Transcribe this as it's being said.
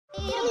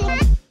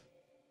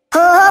Hey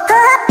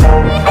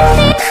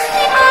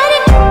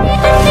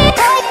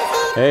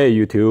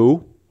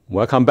YouTube,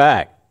 welcome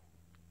back.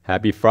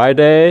 Happy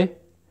Friday.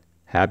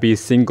 Happy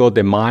Cinco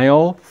de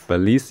Mayo.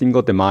 Feliz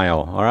Cinco de Mayo.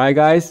 Alright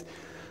guys.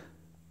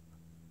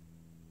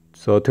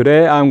 So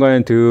today I'm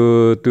going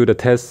to do the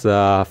test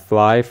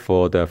flight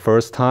for the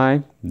first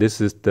time.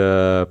 This is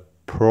the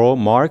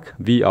ProMark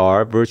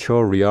VR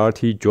virtual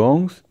reality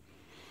drones.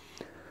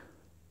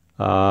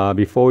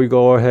 Before we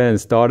go ahead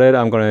and start it,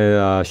 I'm going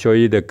to show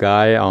you the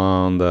guide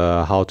on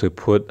how to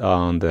put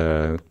on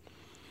the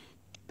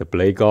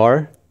blade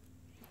guard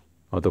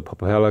or the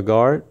propeller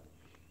guard.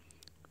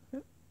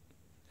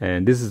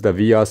 And this is the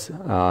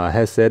VR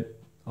headset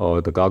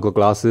or the goggle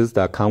glasses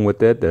that come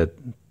with it, the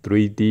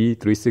 3D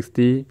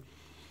 360.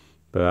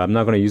 But I'm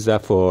not going to use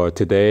that for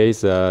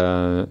today's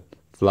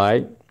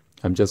flight.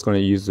 I'm just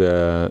going to use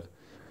a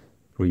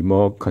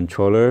remote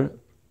controller.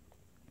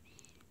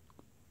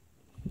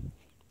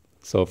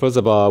 So first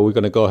of all, we're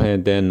going to go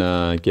ahead and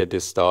then get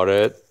this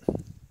started.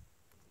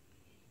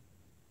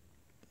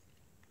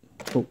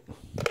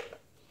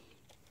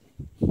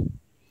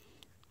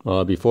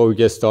 Before we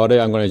get started,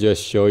 I'm going to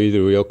just show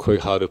you real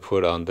quick how to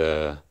put on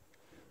the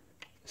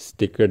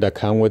sticker that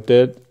come with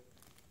it.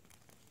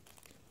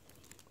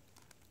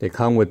 They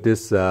come with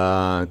this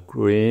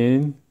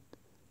green,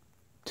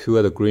 two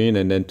of the green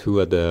and then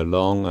two of the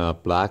long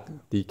black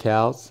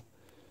decals.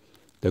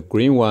 The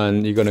green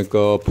one, you're going to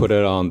go put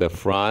it on the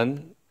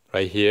front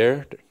right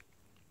here,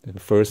 the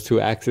first two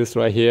axes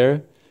right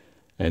here,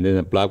 and then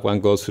the black one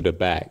goes to the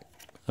back.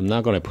 I'm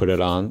not going to put it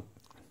on.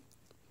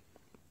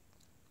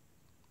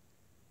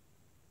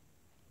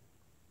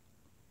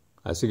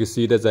 As you can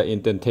see, there's an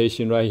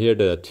indentation right here.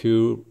 There are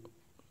two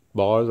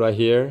bars right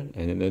here,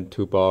 and then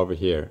two bars over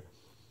here.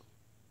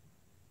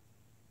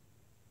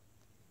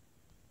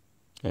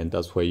 And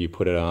that's where you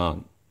put it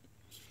on.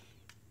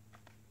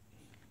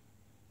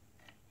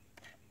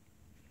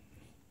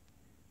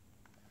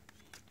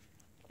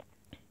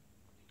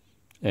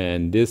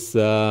 And this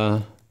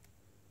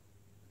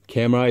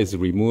camera is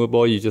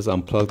removable. You just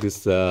unplug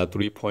this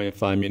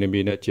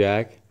 3.5mm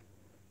jack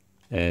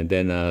and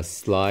then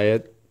slide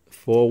it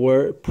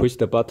forward, push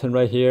the button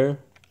right here,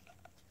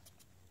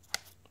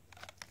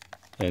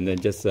 and then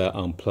just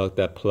unplug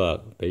that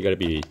plug. But you gotta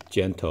be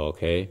gentle,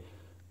 okay?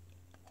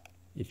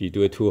 If you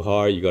do it too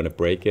hard, you're gonna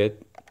break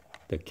it,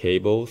 the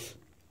cables.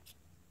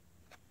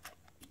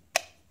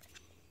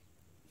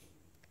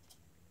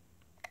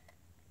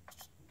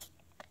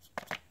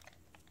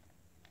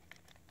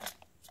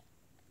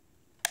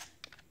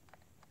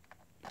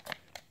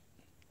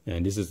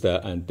 And this is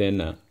the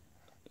antenna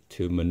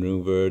to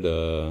maneuver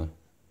the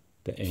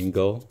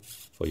angle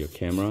for your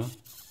camera.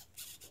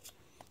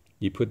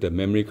 You put the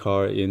memory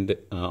card in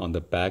on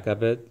the back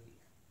of it,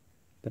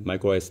 the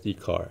micro SD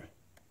card.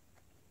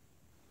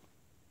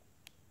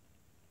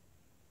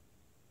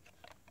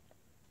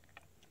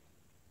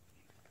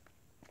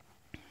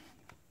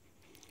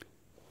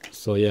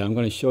 So yeah, I'm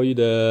going to show you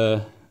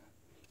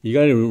you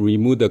got to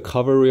remove the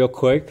cover real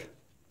quick.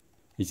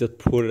 You just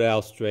pull it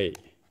out straight.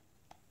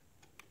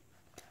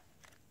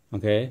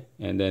 Okay,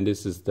 and then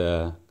this is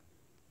the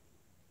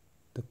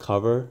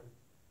cover.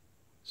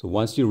 So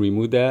once you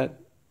remove that,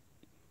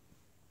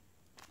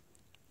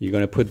 you're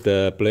going to put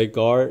the blade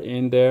guard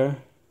in there,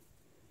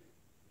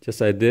 just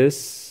like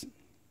this,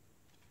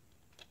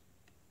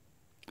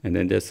 and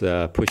then just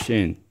push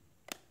in.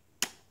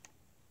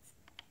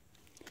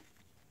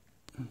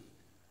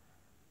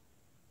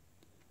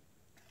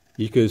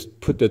 You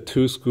could put the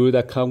two screws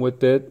that come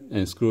with it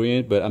and screw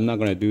in, but I'm not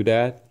going to do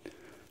that.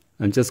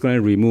 I'm just going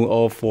to remove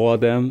all four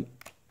of them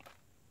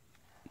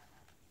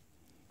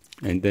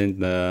and then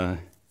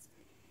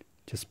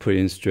just put it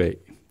in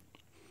straight.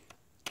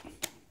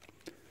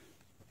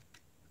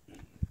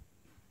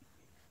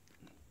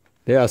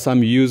 There are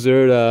some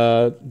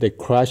users, they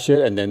crush it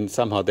and then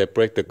somehow they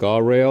break the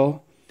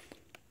guardrail.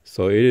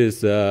 So it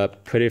is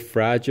pretty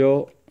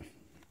fragile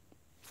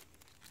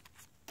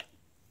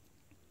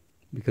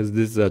because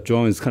this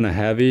drone is kind of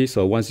heavy.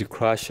 So once you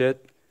crush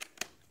it,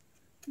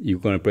 you're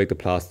going to break the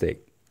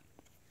plastic.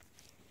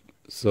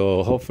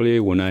 So hopefully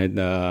when I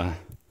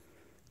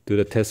do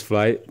the test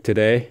flight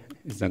today,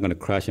 it's not going to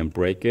crash and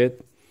break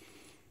it.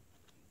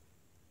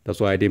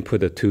 That's why I didn't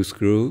put the two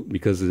screws,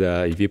 because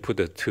if you put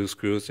the two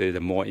screws, there's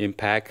more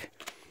impact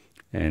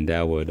and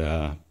that would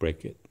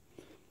break it.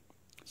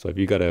 So if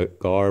you got a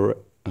guard,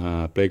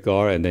 blade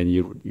guard, and then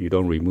you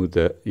don't remove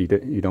you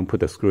don't put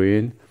the screw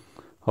in,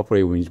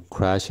 hopefully when you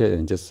crash it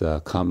and just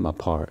come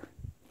apart.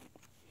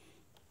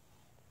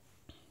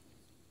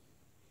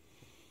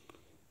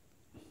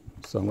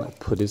 So I'm going to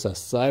put this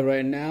aside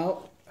right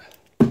now.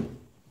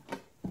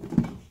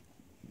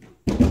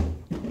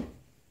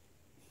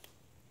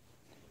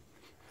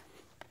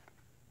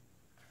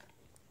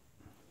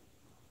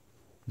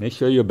 Make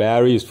sure your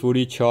battery is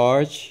fully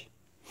charged.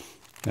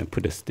 And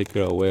put the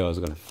sticker away or it's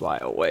going to fly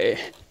away.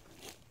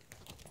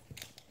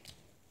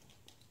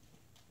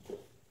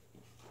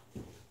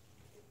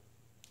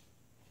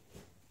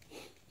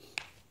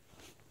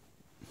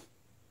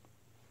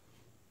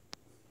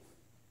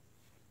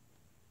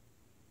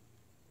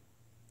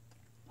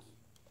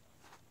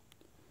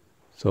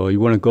 So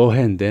you want to go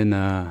ahead and then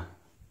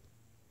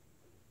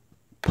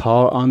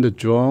power on the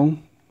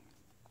drone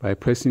by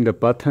pressing the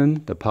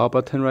button, the power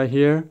button right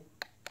here,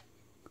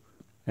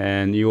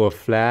 and you will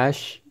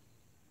flash.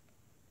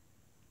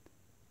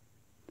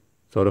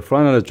 So the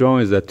front of the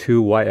drone is a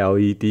 2 white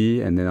LED,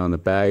 and then on the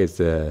back is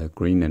a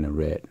green and a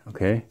red.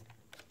 Okay.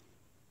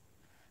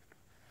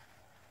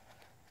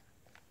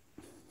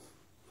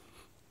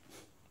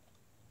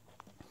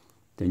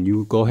 Then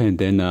you go ahead and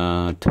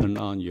then turn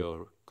on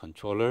your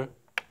controller,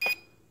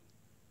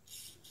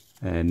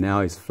 and now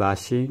it's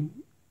flashing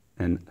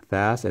and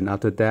fast, and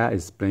after that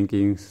it's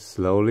blinking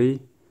slowly.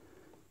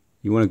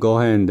 You want to go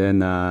ahead and then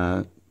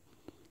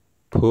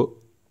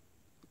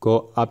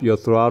go up your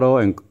throttle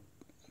and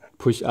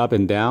push up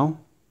and down.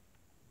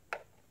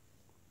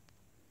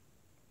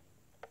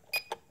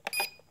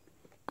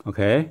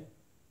 Okay,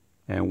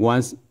 and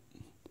once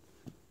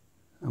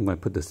I'm going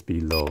to put the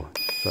speed low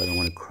so I don't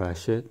want to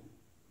crash it.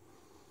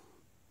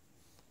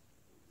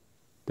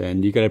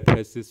 Then you gotta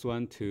press this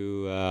one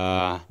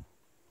to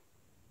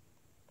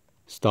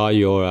start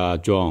your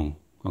drone,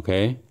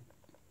 okay?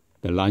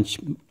 The launch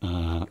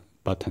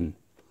button.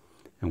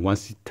 And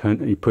once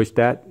you push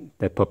that,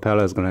 the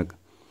propeller is gonna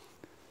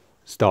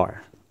start.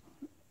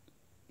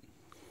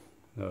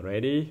 So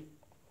ready?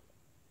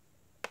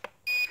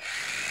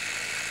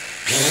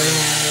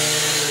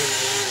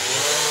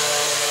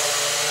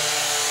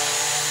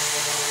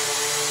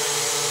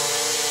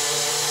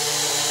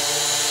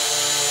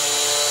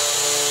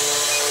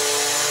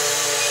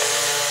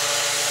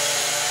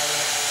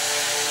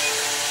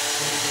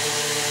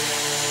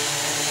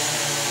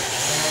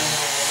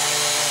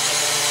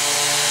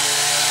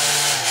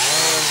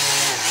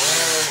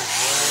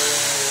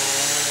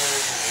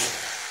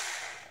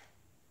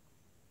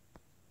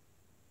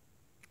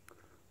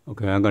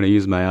 Okay, I'm going to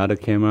use my other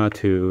camera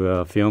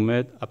to film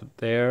it up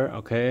there.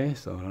 Okay,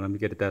 so let me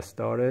get that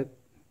started.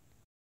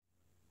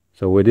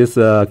 So with this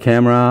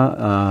camera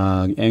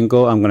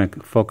angle, I'm going to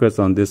focus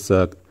on this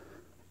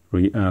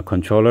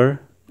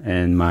controller,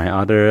 and my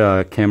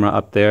other camera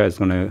up there is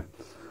going to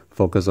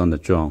focus on the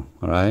drone.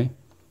 All right.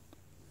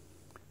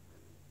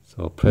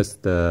 So press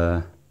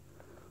the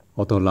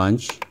auto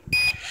launch.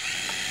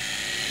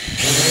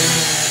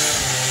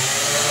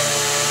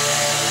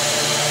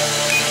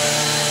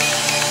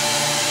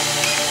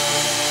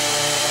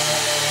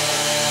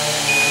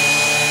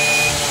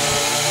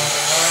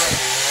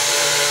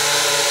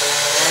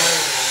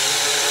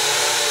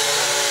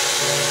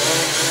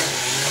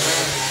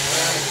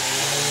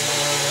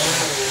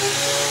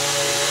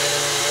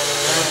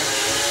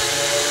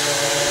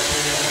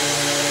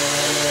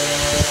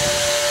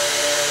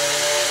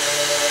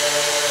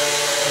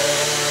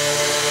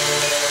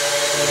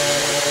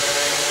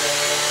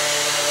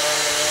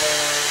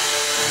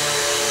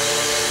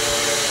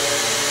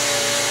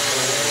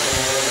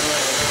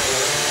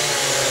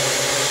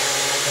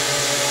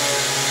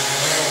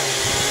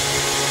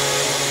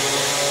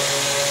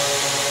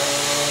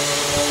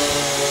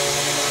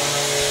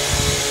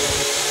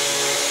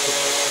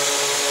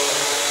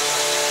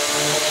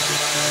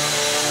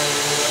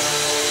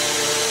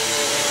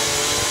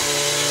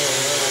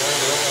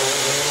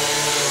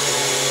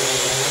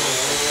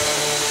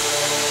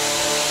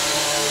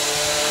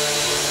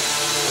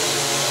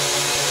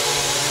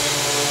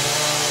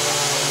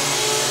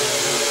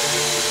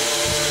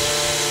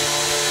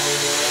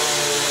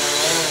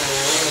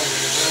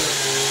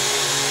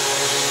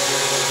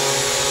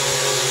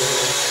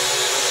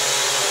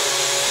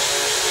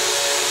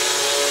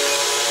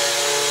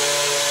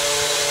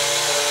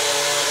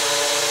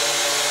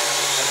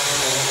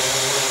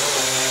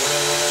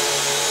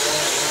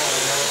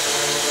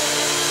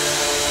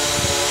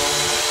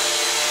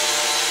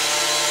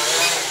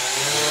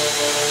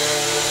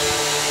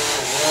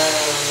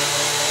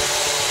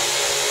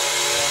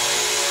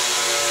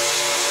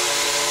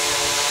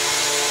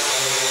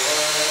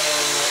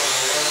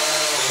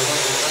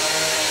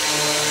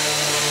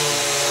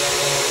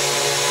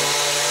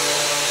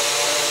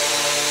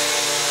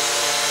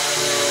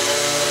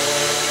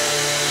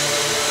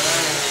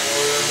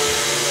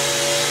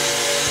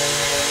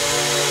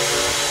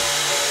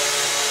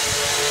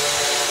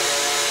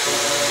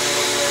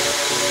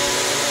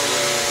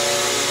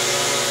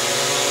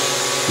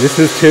 This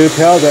is to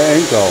tell the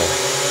angle.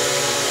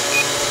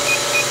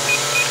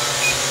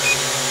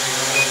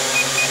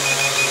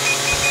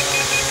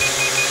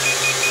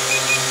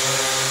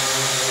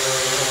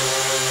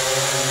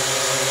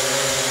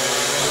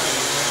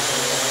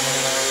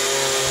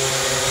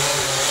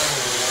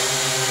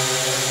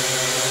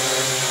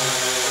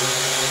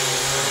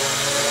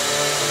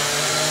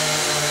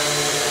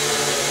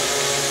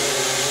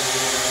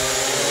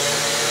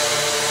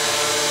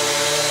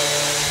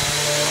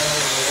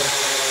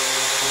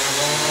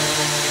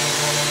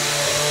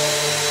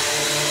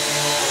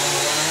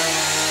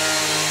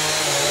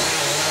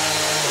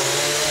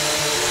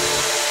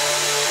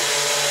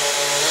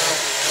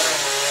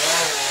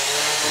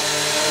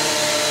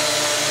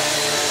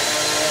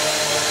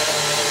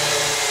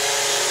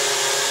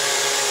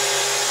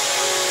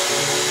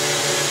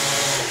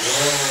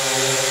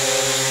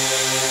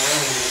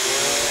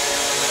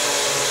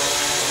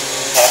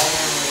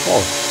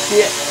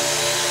 shit.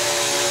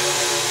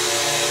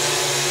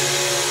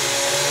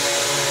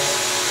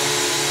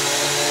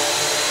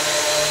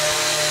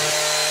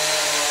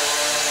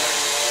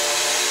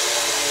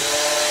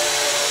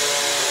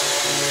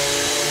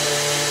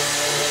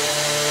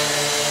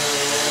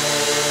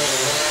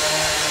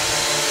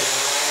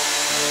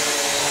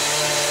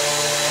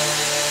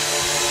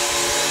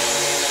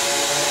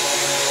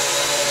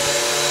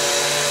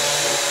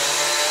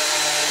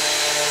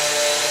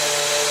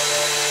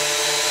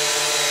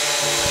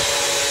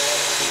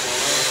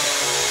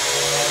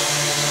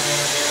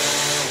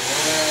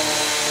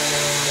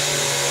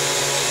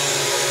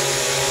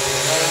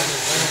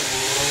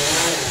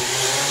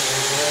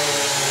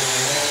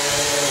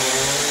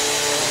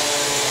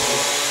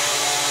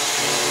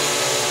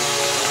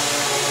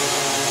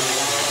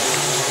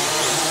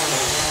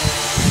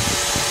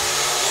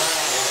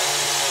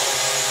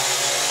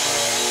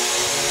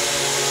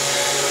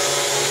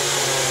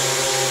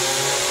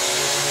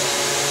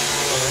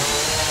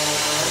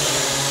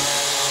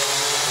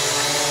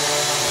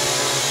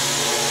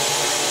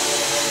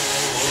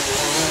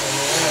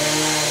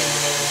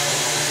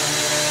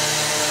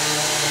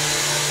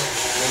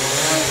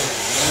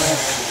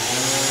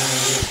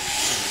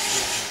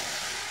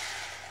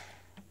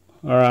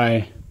 All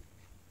right.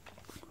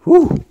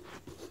 Whew.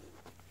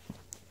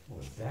 What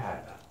was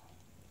that?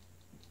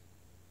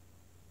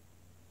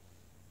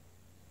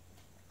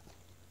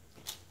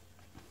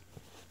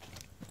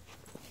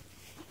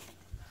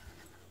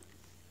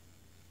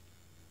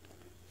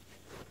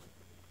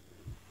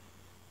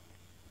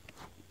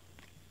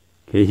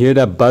 Okay, you hear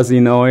that buzzy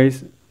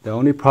noise? The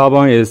only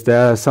problem is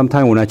that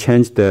sometimes when I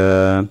change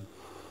the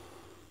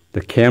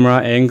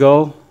camera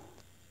angle,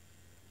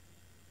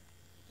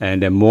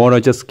 and the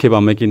motor just keep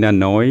on making that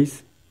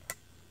noise.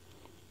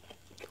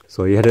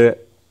 So you have to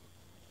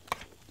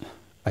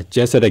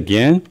adjust it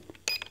again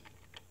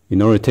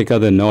in order to take out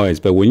the noise.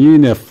 But when you're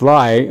in a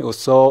flight, it's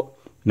so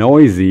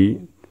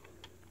noisy,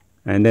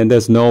 and then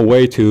there's no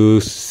way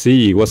to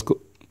see what's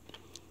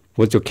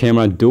your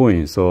camera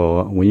doing.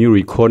 So when you're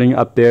recording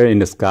up there in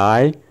the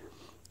sky,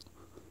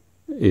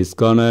 it's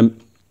gonna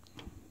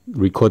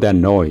record that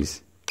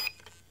noise.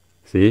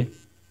 See?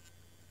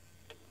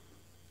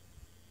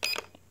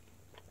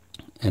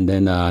 And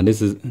then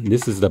this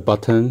is the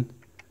button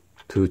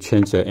to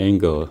change the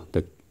angle,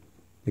 the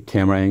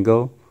camera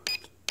angle.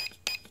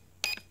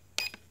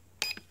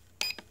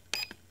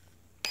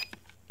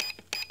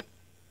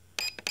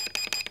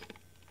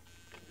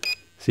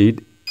 See,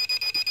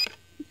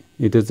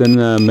 it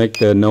doesn't make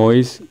the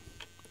noise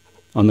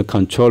on the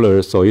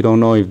controller, so you don't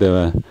know if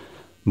the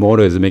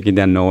motor is making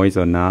that noise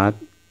or not.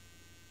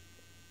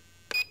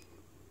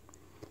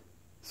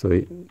 So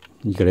you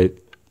gotta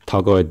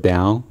toggle it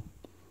down.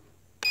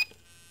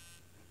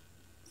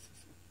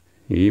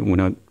 When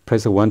I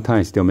press it one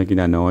time, it's still making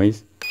that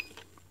noise.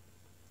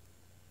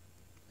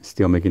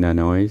 Still making that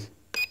noise.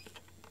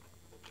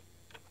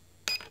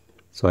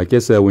 So I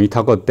guess when you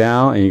toggle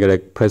down, and you gotta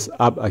press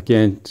up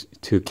again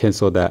to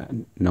cancel that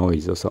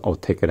noise, or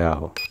take it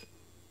out.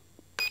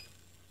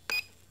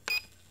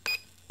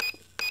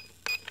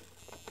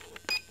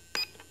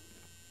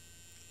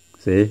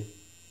 See?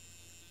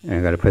 And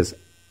I gotta press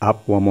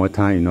up one more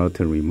time in order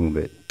to remove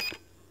it.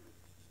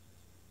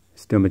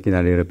 Still making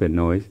that little bit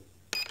noise.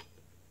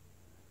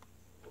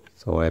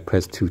 So I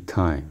press 2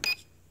 times.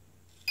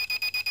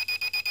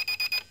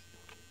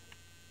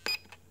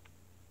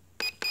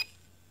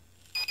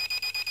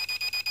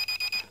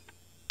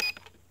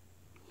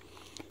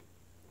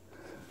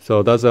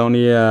 So that's the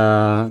only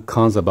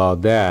cons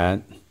about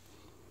that.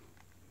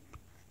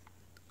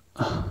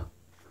 So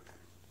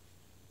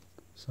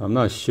I'm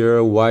not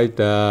sure why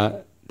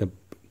the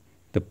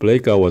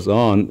breaker was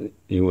on.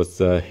 It was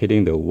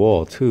hitting the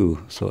wall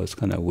too, so it's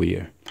kind of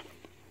weird.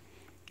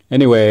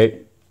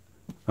 Anyway,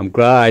 I'm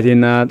glad I did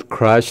not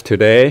crash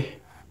today.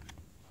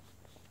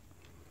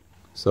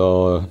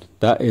 So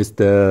that is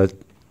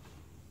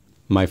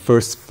my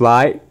first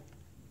flight,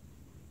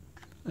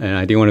 and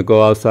I didn't want to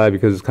go outside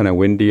because it's kind of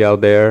windy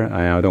out there, and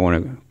I don't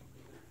want to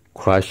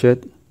crash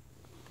it.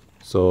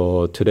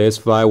 So today's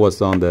flight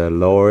was on the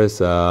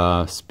lowest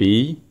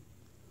speed,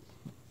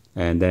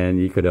 and then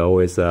you could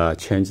always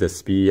change the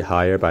speed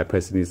higher by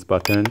pressing this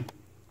button.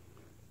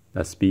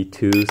 That's speed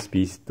 2,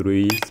 speed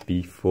 3,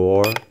 speed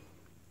 4.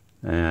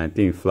 And I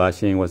think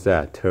flashing was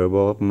that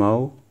turbo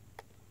mode.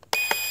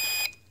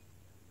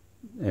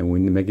 And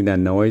when you're making that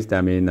noise,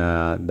 that means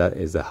that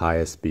is the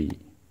highest speed.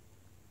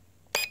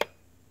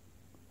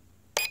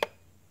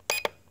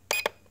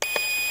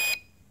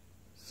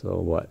 So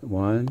what?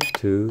 1,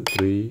 2,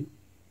 3,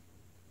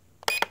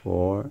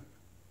 4.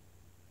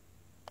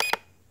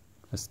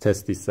 Let's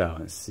test this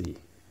out and see.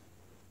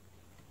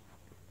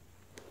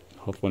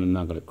 Hopefully I'm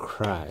not gonna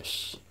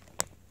crash.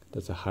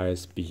 That's the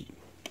highest speed.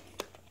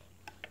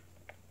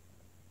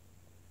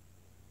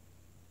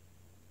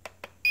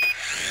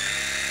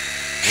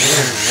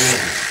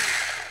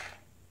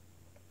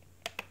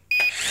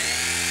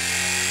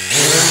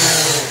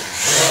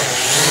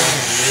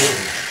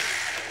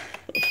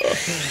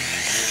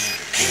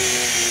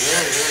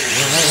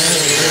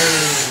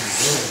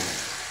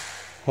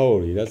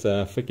 40. That's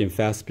a freaking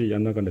fast speed.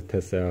 I'm not going to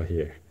test it out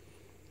here.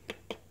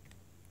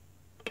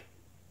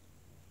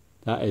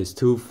 That is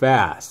too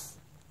fast.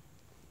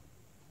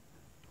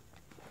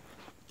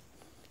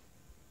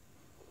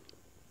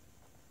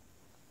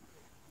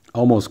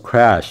 Almost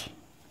crashed.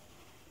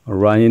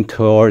 Running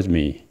towards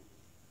me.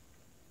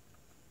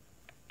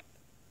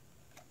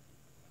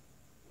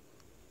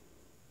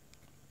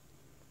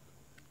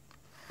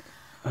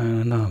 I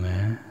don't know,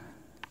 man.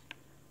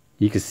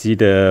 You can see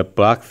the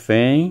black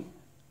thing.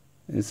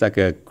 It's like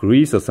a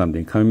grease or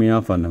something coming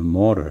off on the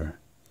motor.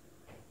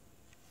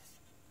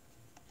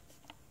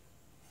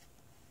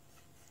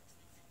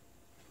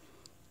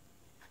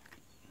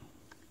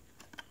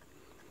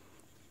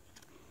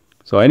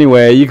 So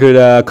anyway, you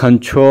could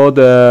control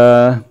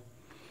the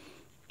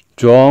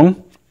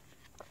drone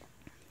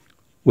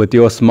with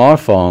your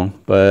smartphone,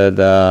 but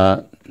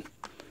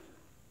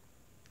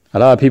a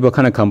lot of people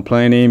kind of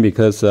complaining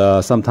because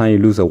sometimes you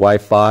lose a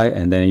Wi-Fi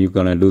and then you're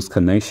gonna lose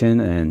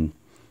connection and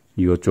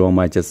your drone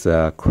might just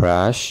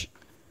crash.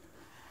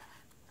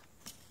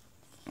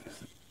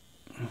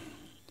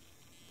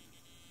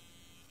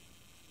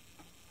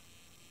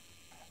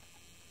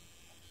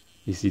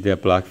 You see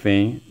that black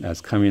thing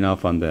that's coming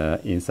off on the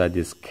inside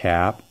this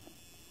cap?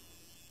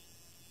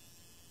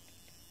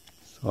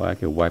 So I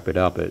can wipe it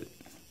up. But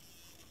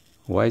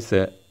why is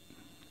that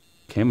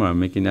camera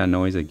making that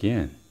noise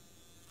again?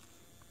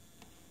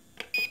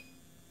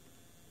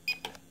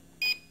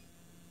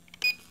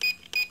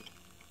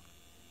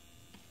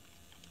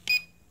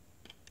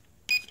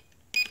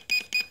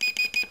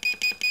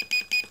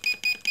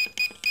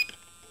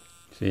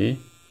 See?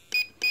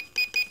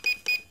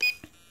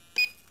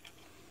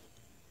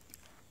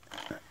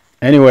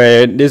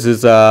 Anyway, this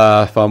is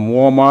from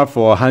Walmart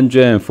for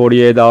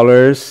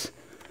 $148.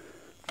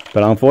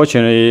 But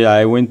unfortunately,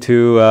 I went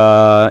to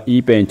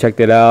eBay and checked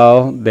it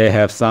out. They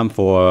have some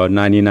for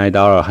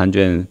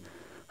 $99,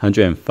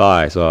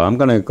 $105. So I'm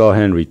gonna go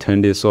ahead and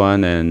return this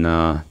one, and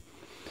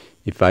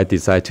if I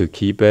decide to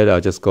keep it,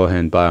 I'll just go ahead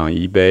and buy on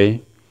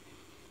eBay.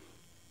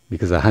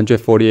 Because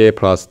 $148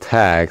 plus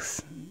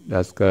tax,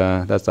 that's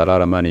a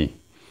lot of money.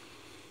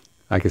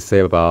 I could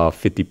save about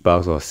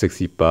 $50 or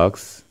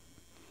 $60.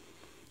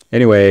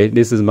 Anyway,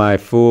 this is my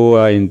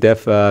full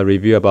in-depth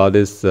review about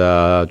this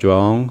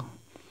drone.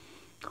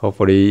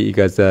 Hopefully you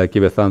guys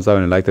give a thumbs up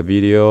and like the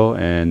video,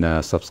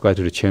 and subscribe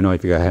to the channel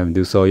if you guys haven't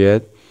do so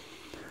yet.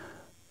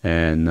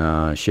 And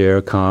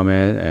share,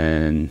 comment,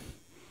 and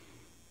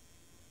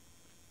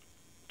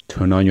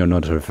turn on your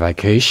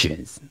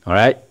notifications.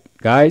 Alright,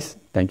 guys,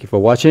 thank you for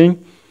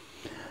watching.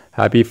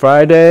 Happy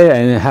Friday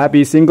and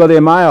happy Cinco de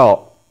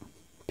Mayo.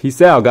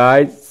 Peace out,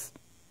 guys.